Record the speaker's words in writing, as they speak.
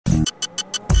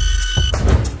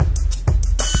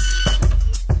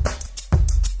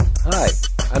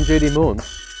I'm JD Moons.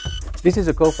 This is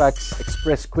a Kofax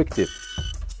Express quick tip.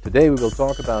 Today we will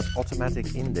talk about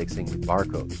automatic indexing with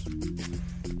barcodes.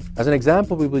 As an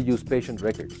example, we will use patient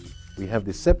records. We have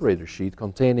this separator sheet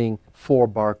containing 4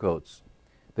 barcodes.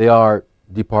 They are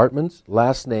department,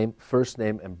 last name, first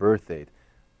name and birth date,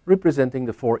 representing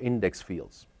the 4 index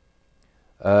fields.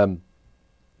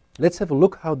 Let's have a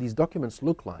look how these documents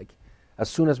look like as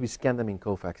soon as we scan them in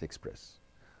Kofax Express.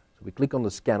 So we click on the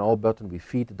Scan All button, we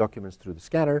feed the documents through the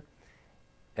scanner,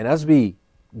 and as we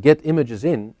get images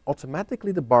in,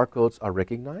 automatically the barcodes are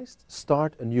recognized,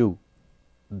 start a new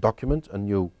document, a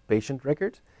new patient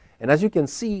record, and as you can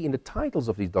see in the titles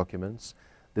of these documents,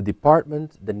 the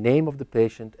department, the name of the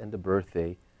patient and the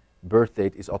birth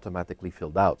date is automatically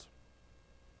filled out.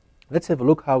 Let's have a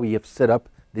look how we have set up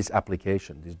this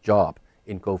application, this job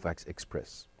in Kofax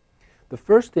Express. The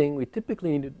first thing we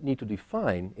typically need to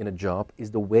define in a job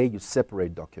is the way you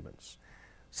separate documents.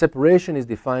 Separation is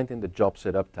defined in the Job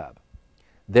Setup tab.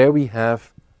 There we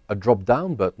have a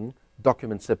drop-down button,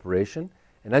 Document Separation,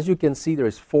 and as you can see there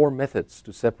is 4 methods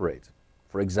to separate.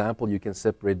 For example, you can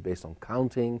separate based on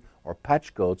counting or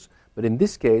patch codes, but in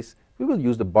this case we will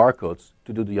use the barcodes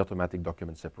to do the automatic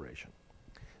document separation.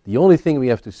 The only thing we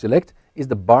have to select is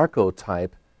the barcode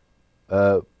type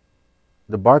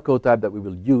that we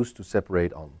will use to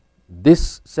separate on.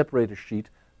 This separator sheet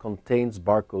contains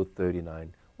barcode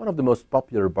 39, one of the most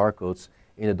popular barcodes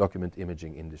in the document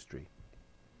imaging industry.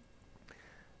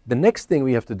 The next thing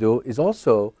we have to do is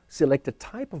also select the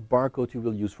type of barcode you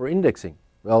will use for indexing.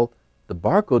 Well, the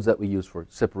barcodes that we use for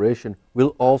separation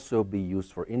will also be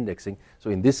used for indexing, so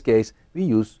in this case we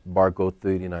use barcode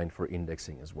 39 for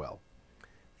indexing as well.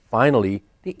 Finally,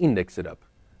 the index setup.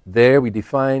 There we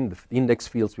define the index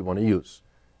fields we want to use.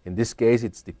 In this case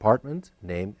it's department,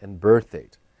 name and birth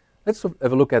date. Let's have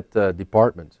a look at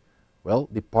department. Well,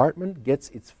 department gets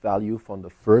its value from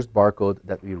the first barcode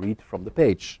that we read from the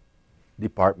page,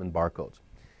 department barcode.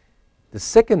 The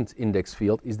second index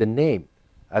field is the name.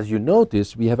 As you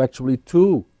notice, we have actually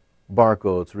 2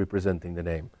 barcodes representing the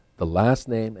name, the last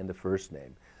name and the first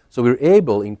name. So we're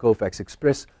able in Kofax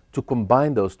Express to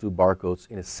combine those 2 barcodes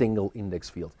in a single index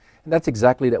field. And that's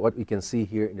exactly what we can see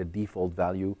here in the default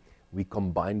value. We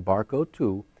combine barcode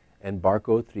 2 and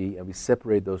barcode 3 and we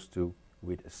separate those 2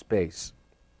 with a space.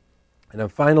 And then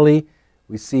finally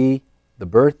we see the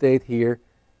birth date here,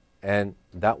 and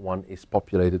that one is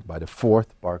populated by the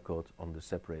 4th barcode on the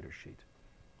separator sheet.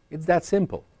 It's that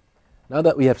simple. Now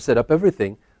that we have set up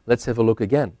everything, let's have a look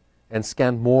again and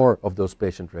scan more of those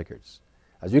patient records.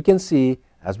 As you can see,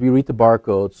 as we read the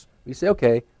barcodes, we say,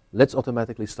 okay, let's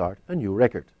automatically start a new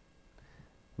record.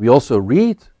 We also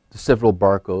read the several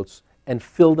barcodes and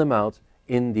fill them out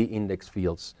in the index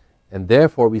fields. And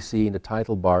therefore we see in the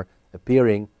title bar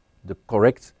appearing the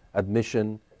correct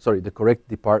the correct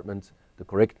department, the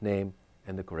correct name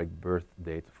and the correct birth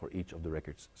date for each of the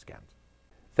records scanned.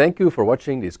 Thank you for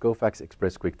watching this Kofax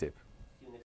Express quick tip.